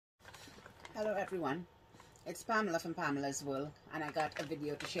Hello everyone, it's Pamela from Pamela's World, and I got a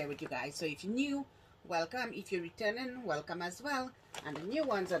video to share with you guys. So if you're new, welcome. If you're returning, welcome as well. And the new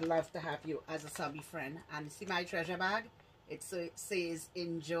ones, I'd love to have you as a subby friend. And see my treasure bag? It says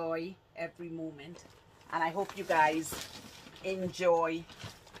enjoy every moment. And I hope you guys enjoy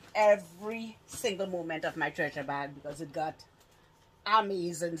every single moment of my treasure bag because it got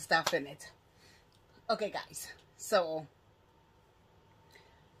amazing stuff in it. Okay guys, so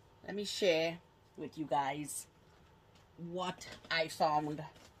let me share with you guys what I found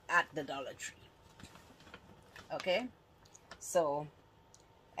at the Dollar Tree. Okay, so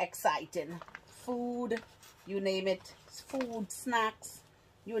exciting food, you name it, food, snacks,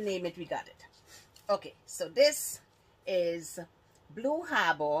 you name it, we got it. Okay, so this is Blue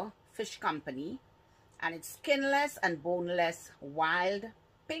Harbor Fish Company, and it's skinless and boneless wild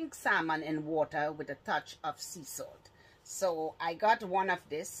pink salmon in water with a touch of sea salt. So I got one of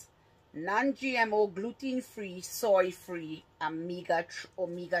this non-GMO, gluten-free, soy-free omega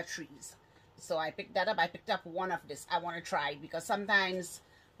 3s. So I picked that up. I picked up one of this. I want to try it because sometimes,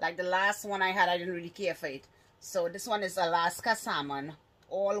 like the last one I had, I didn't really care for it. So this one is Alaska salmon,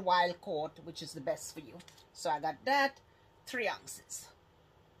 all wild caught, which is the best for you. So I got that, 3 ounces.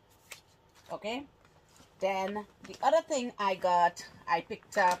 Okay. Then the other thing I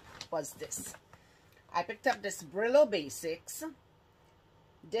picked up was this. I picked up this Brillo Basics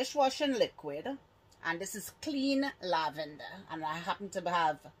dishwashing liquid, and this is clean lavender, and I happen to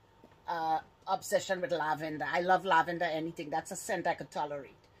have obsession with lavender. I love lavender, anything that's a scent I could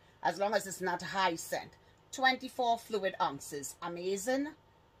tolerate as long as it's not high scent. 24 fluid ounces. Amazing,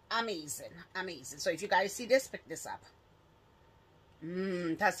 amazing, amazing. So if you guys see this, pick this up.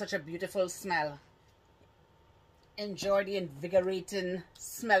 It has such a beautiful smell. Enjoy the invigorating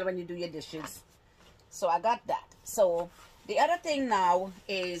smell when you do your dishes. So I got that. So the other thing now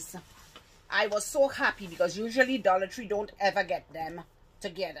is I was so happy because usually Dollar Tree don't ever get them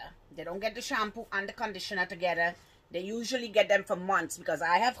together. They don't get the shampoo and the conditioner together. They usually get them for months because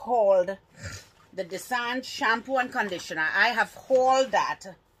I have hauled the Descent shampoo and conditioner. I have hauled that,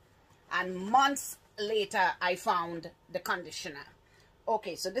 and months later I found the conditioner.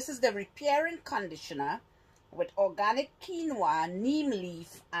 Okay, so this is the repairing conditioner with organic quinoa, neem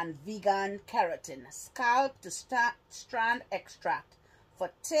leaf, and vegan keratin. Scalp to strand extract for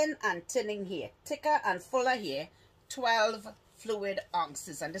thin and thinning hair. Thicker and fuller hair, 12 fluid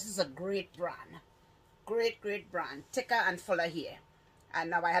ounces. And this is a great brand. Great brand. Thicker and fuller hair. And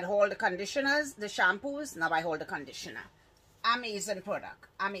now I had all the conditioners, the shampoos. Now I hold the conditioner. Amazing product.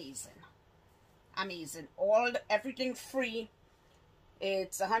 Amazing. Amazing. Everything free.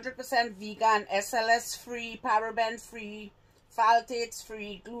 It's 100% vegan, SLS free, paraben free, phtalates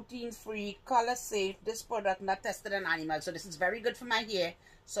free, gluten free, color safe. This product not tested on animals, so this is very good for my hair.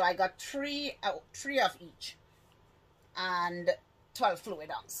 So I got three of each, and 12 fluid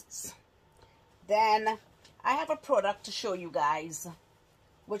ounces. Then I have a product to show you guys,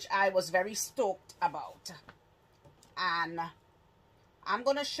 which I was very stoked about, and I'm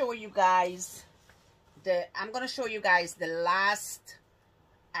gonna show you guys the last,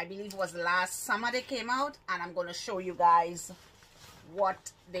 I believe it was last summer they came out, and I'm going to show you guys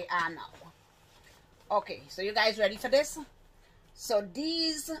what they are now. Okay, so you guys ready for this? So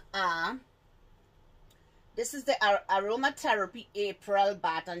this is the Aromatherapy April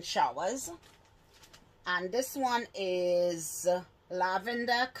Bath and Showers, and this one is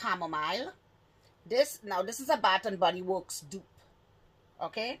Lavender Chamomile. This is a Bath and Body Works dupe.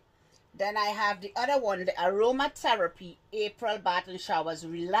 Okay. Then I have the other one, the Aromatherapy April Bath and Showers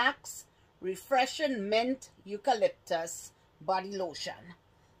Relax Refreshing Mint Eucalyptus Body Lotion.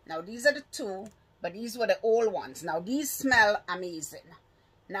 Now these are the two, but these were the old ones. Now these smell amazing.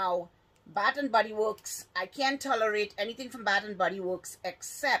 Now Bath and Body Works, I can't tolerate anything from Bath and Body Works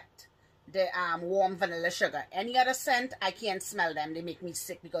except the warm vanilla sugar. Any other scent, I can't smell them. They make me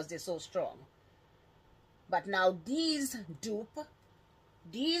sick because they're so strong. But now these dupe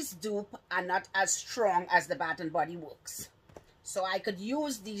are not as strong as the Bath and Body Works, so I could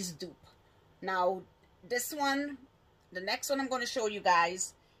use these dupe. Now this one, the next one I'm going to show you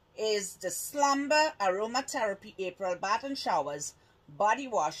guys is the Slumber Aromatherapy April Bath and Showers Body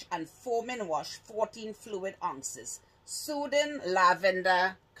Wash and Foaming Wash, 14 fluid ounces, Soothing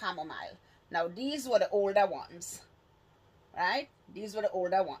Lavender Chamomile. Now these were the older ones, right? These were the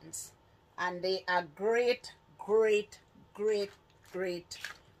older ones, and they are great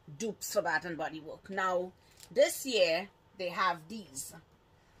dupes for Bath and Body Works. Now this year they have these.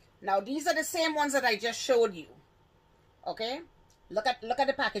 Now these are the same ones that I just showed you. Okay, look at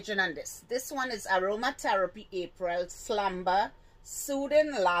the packaging on this. This one is Aromatherapy April Slumber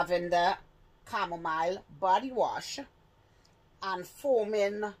Soothing Lavender Chamomile Body Wash and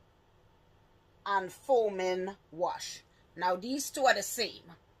Foaming Wash. Now these two are the same.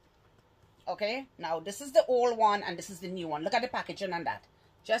 Okay, now this is the old one and this is the new one. Look at the packaging on that.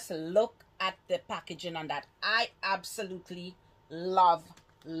 Just look at the packaging on that. I absolutely love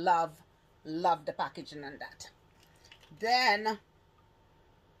the packaging on that. Then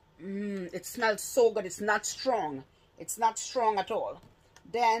it smells so good. It's not strong. It's not strong at all.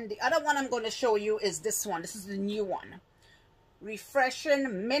 Then the other one I'm going to show you is this one. This is the new one.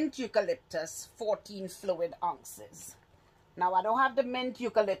 Refreshing Mint Eucalyptus 14 fluid ounces. Now I don't have the Mint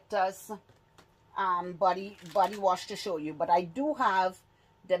Eucalyptus body wash to show you, but I do have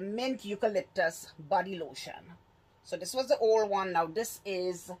the Mint Eucalyptus body lotion. So this was the old one. Now this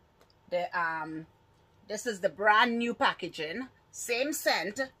is the brand new packaging, same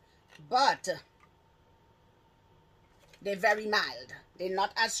scent, but they're very mild. They're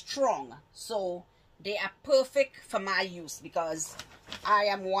not as strong, so they are perfect for my use because I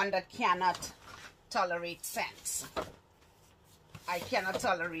am one that cannot tolerate scents. I cannot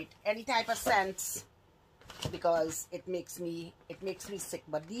tolerate any type of scents because it makes me sick.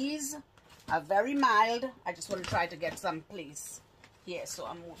 But these are very mild. I just want to try to get some place here, so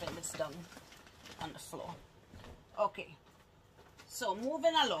I'm moving this down on the floor. Okay, so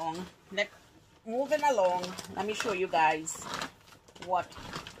moving along, let me show you guys what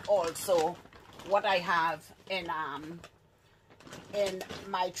I have in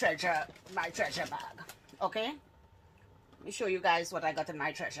my treasure bag. Okay, let me show you guys what I got in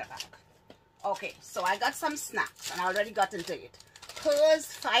my treasure bag. Okay, so I got some snacks and I already got into it. Hers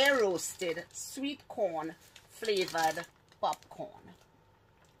fire roasted sweet corn flavored popcorn.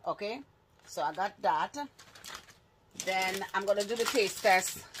 Okay, so I got that. Then I'm gonna do the taste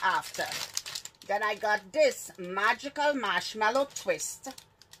test after. Then I got this magical marshmallow twist,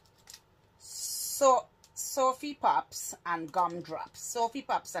 Sophie Pops and gumdrops. Sophie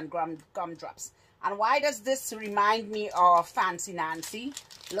Pops and gumdrops. And why does this remind me of Fancy Nancy?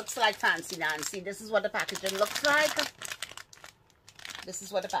 Looks like Fancy Nancy. This is what the packaging looks like. This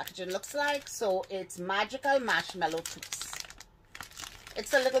is what the packaging looks like. So it's magical marshmallow twist.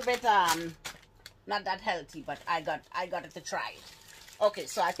 It's a little bit not that healthy, but I got it to try it. Okay,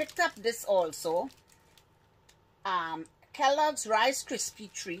 so I picked up this also. Kellogg's Rice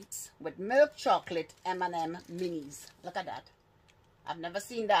Krispie Treats with milk chocolate M&M minis. Look at that. I've never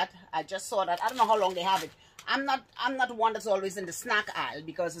seen that. I just saw that. I don't know how long they have it. I'm not one that's always in the snack aisle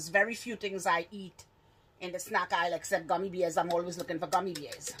because there's very few things I eat in the snack aisle except gummy bears. I'm always looking for gummy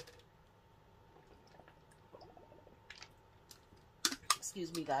bears.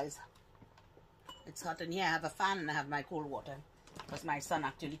 Excuse me, guys. It's hot in here. I have a fan and I have my cold water because my son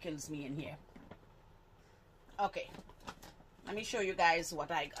actually kills me in here. Okay, let me show you guys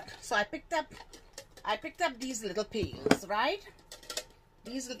what I got. So I picked up these little pails, right?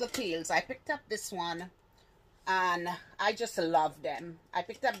 These little pails. I picked up this one and I just love them. I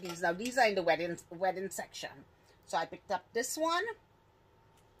picked up these. Now these are in the wedding section. So I picked up this one.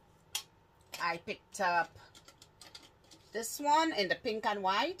 I picked up this one in the pink and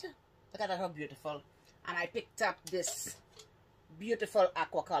white. Look at that, how beautiful. And I picked up this beautiful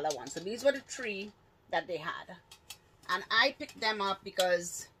aqua color one. So these were the three that they had. And I picked them up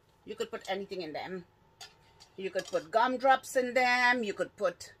because you could put anything in them. You could put gumdrops in them. You could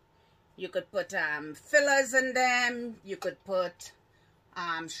put fillers in them. You could put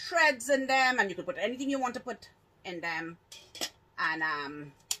shreds in them, and you could put anything you want to put in them.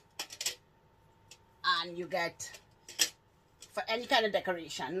 And you get for any kind of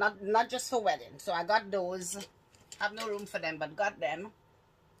decoration, not just for wedding. So I got those. Have no room for them, but got them.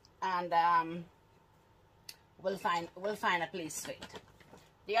 And we'll find a place for it.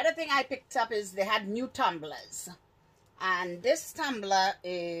 The other thing I picked up is they had new tumblers. And this tumbler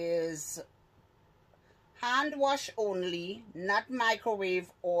is hand wash only, not microwave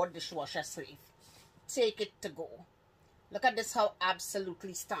or dishwasher safe. Take it to go. Look at this, how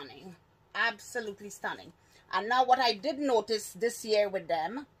absolutely stunning. Absolutely stunning. And now what I did notice this year with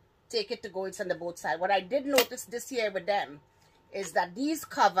them, take it to go, it's on the both sides. What I did notice this year with them is that these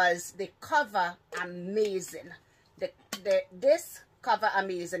covers, they cover amazing. This cover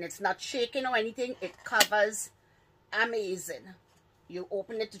amazing. It's not shaking or anything. It covers amazing. You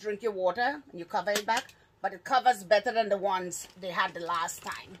open it to drink your water and you cover it back, but it covers better than the ones they had the last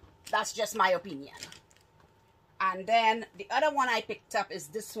time. That's just my opinion. And then the other one I picked up is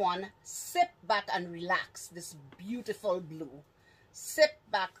this one, Sip Back and Relax. This beautiful blue. Sip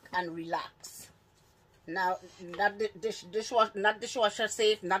Back and Relax. Now, not dishwasher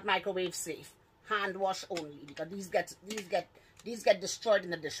safe, not microwave safe. Hand wash only, because these get destroyed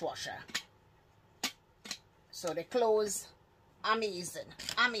in the dishwasher. So the clothes, amazing,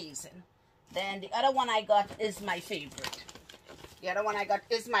 amazing. Then the other one I got is my favorite. The other one I got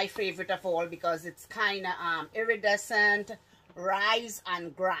is my favorite of all because it's kind of iridescent, rise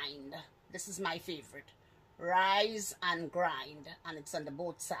and grind. This is my favorite. Rise and grind, and it's on the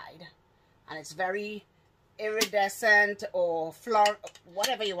both side. And it's very iridescent or floral,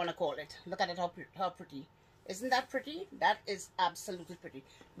 whatever you want to call it. Look at it, how pretty. Isn't that pretty? That is absolutely pretty.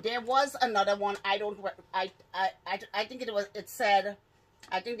 There was another one. I think it said,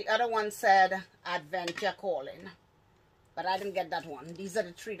 I think the other one said Adventure Calling, but I didn't get that one. These are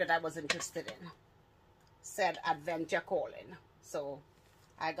the three that I was interested in. Said Adventure Calling, so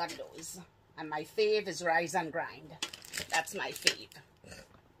I got those. And my fave is Rise and Grind. That's my fave.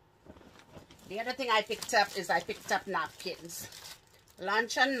 The other thing I picked up is I picked up napkins.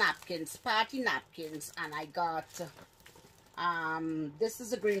 Luncheon napkins, party napkins, and I got, this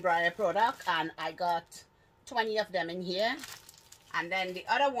is a Greenbrier product, and I got 20 of them in here. And then the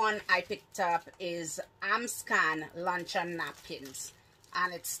other one I picked up is Amscan luncheon napkins,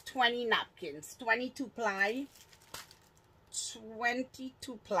 and it's 20 napkins, 22 ply,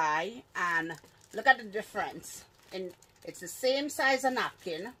 and look at the difference. It's the same size of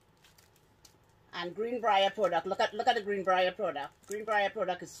napkin. And Greenbrier product, look at the Greenbrier product. Greenbrier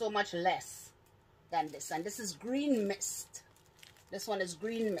product is so much less than this. And this is Green Mist. This one is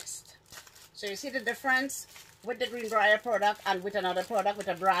Green Mist. So you see the difference with the Greenbrier product and with another product, with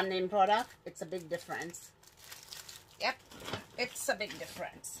a brand name product. It's a big difference. Yep, it's a big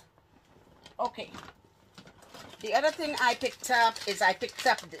difference. Okay. The other thing I picked up is I picked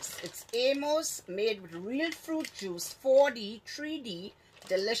up this. It's Amos, made with real fruit juice, 4D, 3D,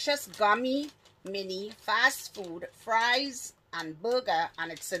 delicious gummy mini fast food fries and burger,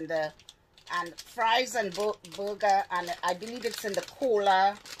 and it's in the fries and burger, and I believe it's in the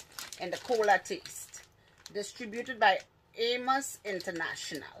cola taste, distributed by Amos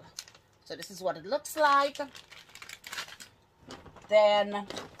International. So this is what it looks like. Then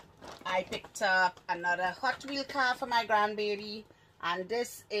I picked up another Hot Wheel car for my grandbaby, and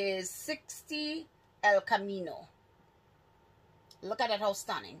this is 60 El Camino. Look at it, how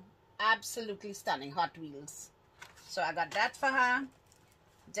stunning. Absolutely stunning Hot Wheels. So I got that for her.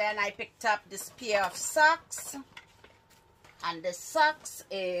 Then I picked up this pair of socks, and this socks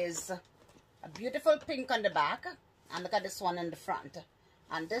is a beautiful pink on the back, and look at this one in the front.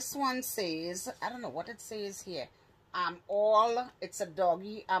 And this one says, I don't know what it says here, it's a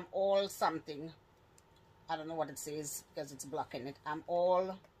doggy, I'm all something. I don't know what it says because it's blocking it. I'm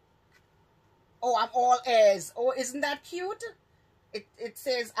all ears. Oh, isn't that cute? It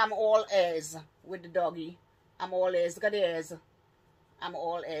says I'm all ears with the doggy. I'm all ears. Look at the ears. I'm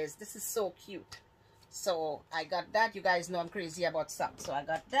all ears. This is so cute. So I got that. You guys know I'm crazy about socks. So I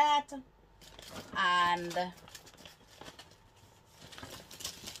got that. And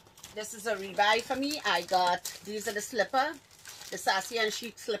this is a rebuy for me. I got, these are the slipper. The Sassy and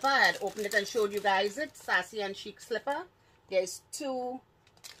Chic slipper. I had opened it and showed you guys it. Sassy and Chic slipper. There's two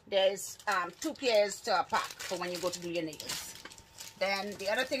pairs to a pack for when you go to do your nails. Then the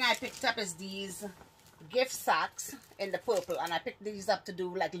other thing I picked up is these gift sacks in the purple, and I picked these up to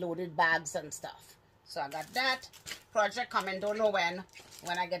do like loaded bags and stuff. So I got that. Project coming, don't know when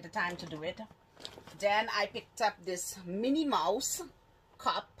I get the time to do it. Then I picked up this Minnie Mouse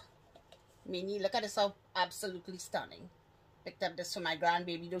cup. Minnie, look at this, how absolutely stunning. Picked up this for my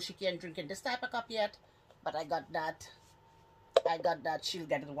grandbaby, though she can't drink in this type of cup yet, but I got that. She'll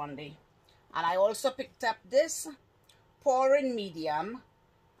get it one day. And I also picked up this pouring medium,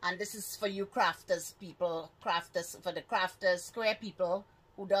 and this is for you crafters people, for the crafters, square people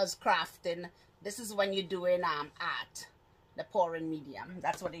who does crafting. This is when you're doing art, the pouring medium.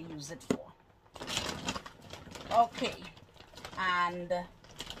 That's what they use it for. Okay, and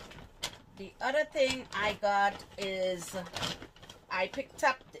the other thing I got is I picked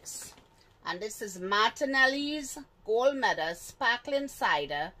up this, and this is Martinelli's Gold Medal Sparkling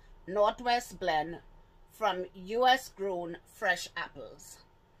Cider Northwest Blend from U.S. grown fresh apples.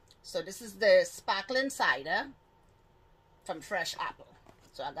 So this is the sparkling cider from fresh apple.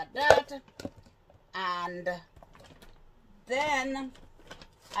 So I got that. And then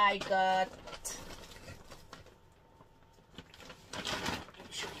I got, let me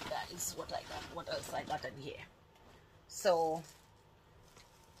show you guys what I got, what else I got in here. So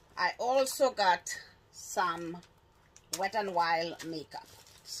I also got some Wet n Wild makeup.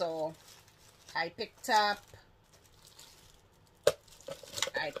 So I picked up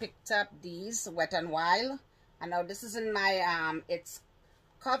these Wet n Wild, and now this is in my it's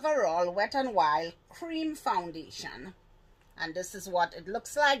Coverall Wet n Wild cream foundation, and this is what it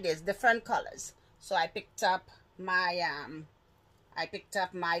looks like. There's different colors, So I picked up my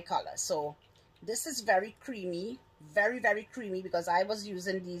color. So this is very creamy, very creamy, because I was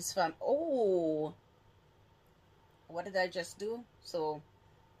using these from, oh, what did I just do? So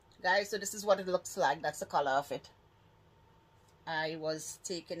guys, so this is what it looks like. That's the color of it. I was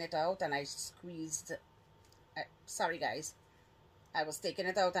taking it out and I squeezed, sorry guys, I was taking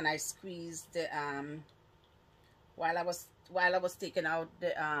it out and I squeezed the while I was taking out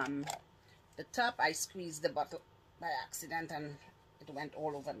the top, I squeezed the bottle by accident and it went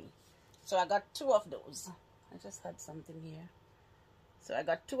all over me. So I got 2 of those. I just had something here. So I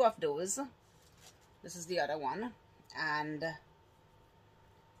got 2 of those. This is the other one. And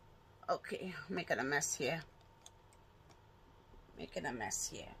okay, making a mess here.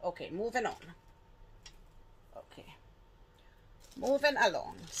 Okay, moving on. Okay, moving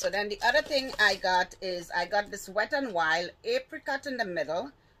along. So then the other thing I got is I got this Wet n Wild apricot in the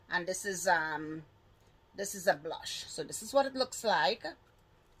middle, and this is a blush. So this is what it looks like,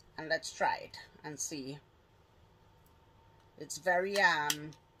 and let's try it and see. It's very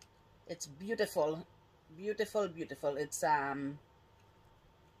it's beautiful. It's hold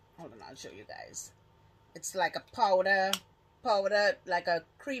on, I'll show you guys. It's like a powder, like a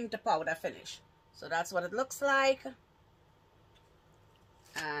cream to powder finish. So that's what it looks like.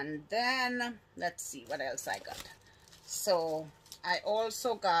 And then let's see what else I got. So I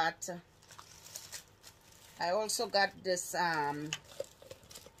also got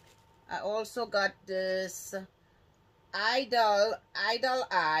this Idol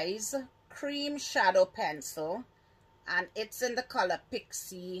Eyes cream shadow pencil, and it's in the color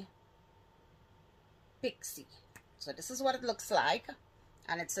Pixie. So this is what it looks like,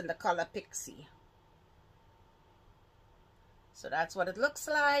 and it's in the color Pixie. So that's what it looks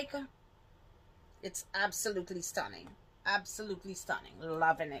like. It's absolutely stunning.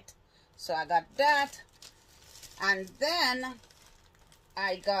 Loving it. So I got that, and then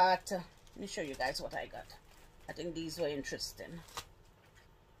I got, let me show you guys what I got. I think these were interesting.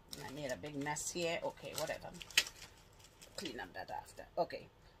 I made a big mess here. Okay, whatever. Clean up that after. Okay,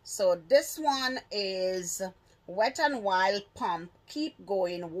 so this one is Wet n Wild Pump Keep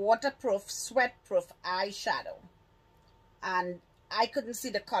Going Waterproof Sweatproof Eyeshadow, and I couldn't see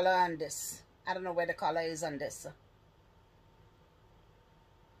the color on this. I don't know where the color is on this.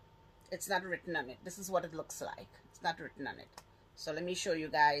 It's not written on it. This is what it looks like. It's not written on it. So let me show you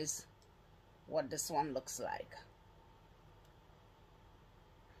guys what this one looks like.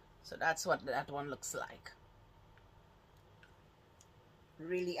 So that's what that one looks like.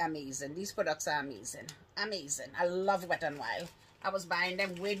 Really amazing. These products are amazing. I love Wet n Wild. I was buying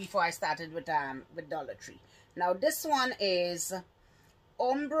them way before I started with Dollar Tree. Now this one is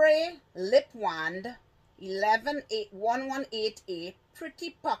Ombre Lip Wand 118118A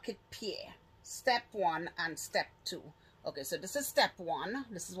Pretty Pocket Pear, Step 1 and Step 2. Okay, so this is Step 1.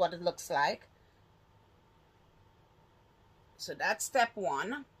 This is what it looks like. So that's Step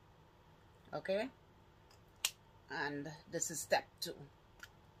 1. Okay, and this is Step 2.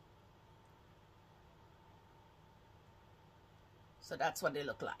 So that's what they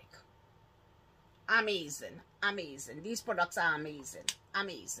look like. Amazing. These products are amazing.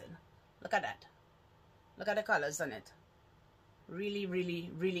 Look at that. Look at the colors on it. Really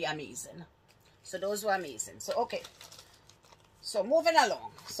amazing. So those were amazing. So okay, so moving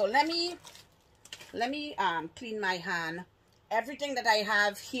along. So let me clean my hand. Everything that I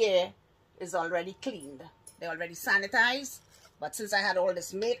have here is already cleaned. They're already sanitized. But since I had all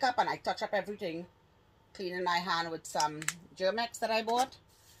this makeup and I touch up everything, cleaning my hand with some Germex that I bought.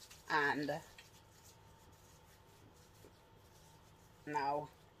 And now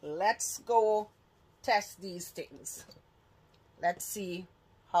let's go test these things. Let's see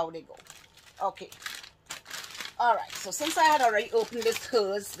how they go. Okay. Alright, so since I had already opened this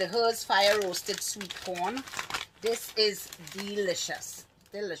the Hers Fire Roasted Sweet Corn, this is delicious.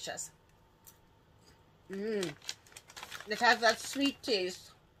 It has that sweet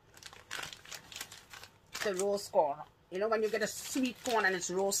taste, the roast corn. You know when you get a sweet corn and it's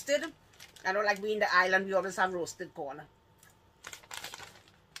roasted? I don't like being in the island, we always have roasted corn.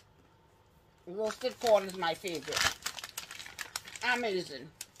 Roasted corn is my favorite. Amazing.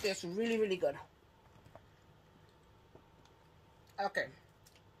 Tastes really good. Okay.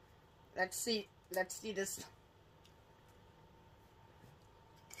 Let's see this.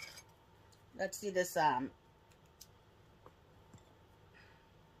 Let's see this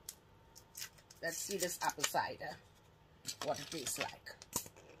apple cider. What it tastes like.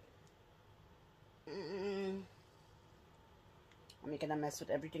 I'm making a mess with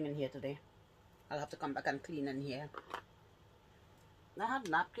everything in here today. I'll have to come back and clean in here. I had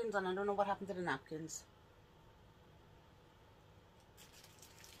napkins and I don't know what happened to the napkins.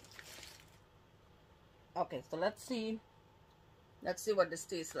 Okay, so let's see what this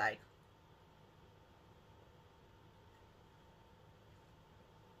tastes like.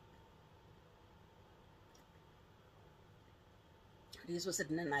 These were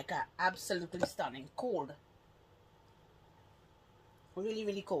sitting in my car. Absolutely stunning. Cold. Really,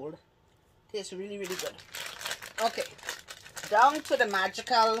 really cold. Tastes really, really good. Okay. Down to the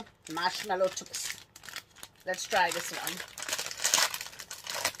magical marshmallow twist. Let's try this one.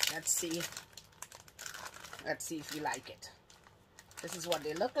 Let's see. Let's see if you like it. This is what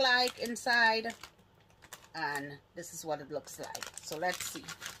they look like inside. And this is what it looks like. So let's see.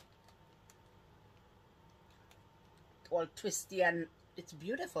 All twisty and it's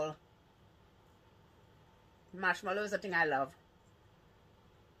beautiful. Marshmallow is a thing I love.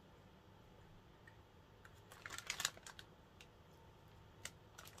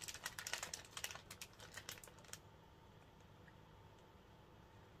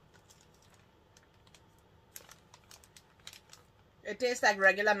 It tastes like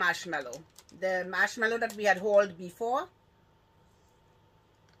regular marshmallow. The marshmallow that we had hauled before,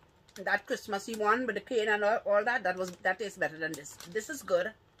 that Christmassy one with the cane and all that, that tastes better than this. This is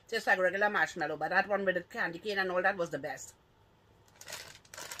good. Tastes like regular marshmallow, but that one with the candy cane and all that was the best.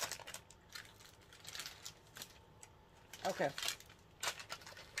 Okay.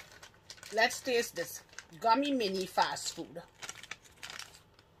 Let's taste this gummy mini fast food.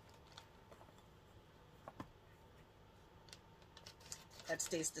 Let's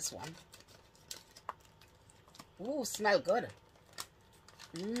taste this one. Ooh, smell good.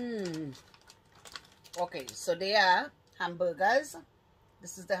 Okay, so they are hamburgers.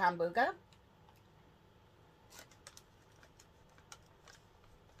 This is the hamburger.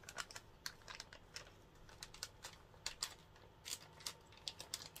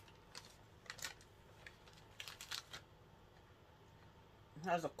 It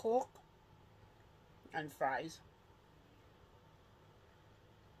has a Coke and fries.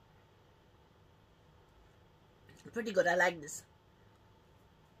 Pretty good. I like this.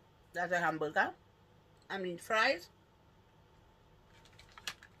 That's a hamburger. I mean fries.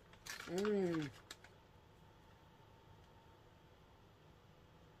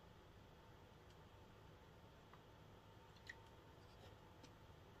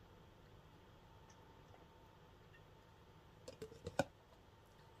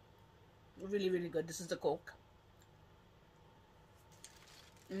 Really, really good. This is the Coke.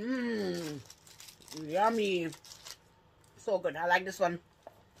 Yummy. So good. I like this one.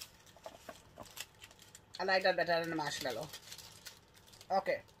 I like that better than the marshmallow.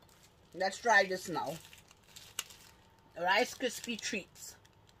 Okay. Let's try this now. Rice Krispie treats.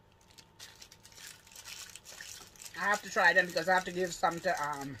 I have to try them because I have to give some to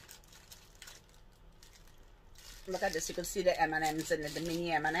look at this. You can see the M&Ms and the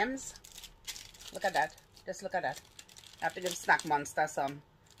mini M&Ms. Look at that. Just look at that. I have to give Snack Monster some.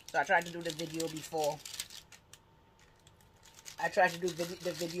 So I tried to do the video before. I tried to do the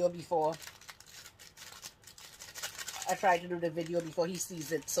video before he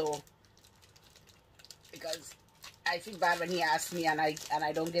sees it. So because I feel bad when he asks me and I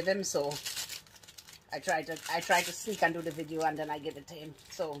don't give him, so I try to sneak and do the video and then I give it to him.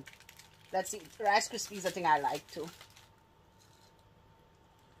 So let's see. Rice Krispies, I think I like too.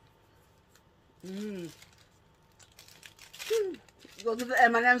 Those the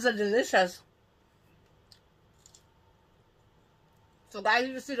M&Ms are delicious. So guys,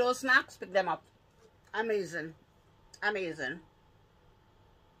 if you see those snacks, pick them up. Amazing. Amazing.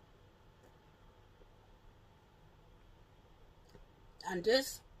 And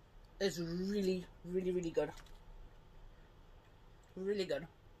this is really, really, really good. Really good.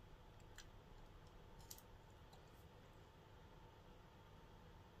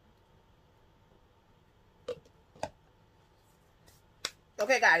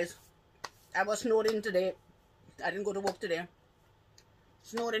 Okay guys, I was snowed in today. I didn't go to work today.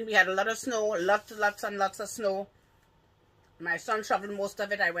 Snowed in. We had a lot of snow, lots and lots of snow. My son shoveled most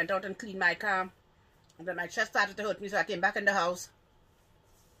of it. I went out and cleaned my car. And then my chest started to hurt me, so I came back in the house.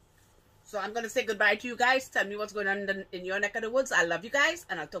 So I'm going to say goodbye to you guys. Tell me what's going on in your neck of the woods. I love you guys,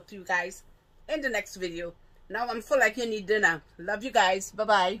 and I'll talk to you guys in the next video. Now I'm full like you need dinner. Love you guys.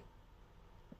 Bye-bye.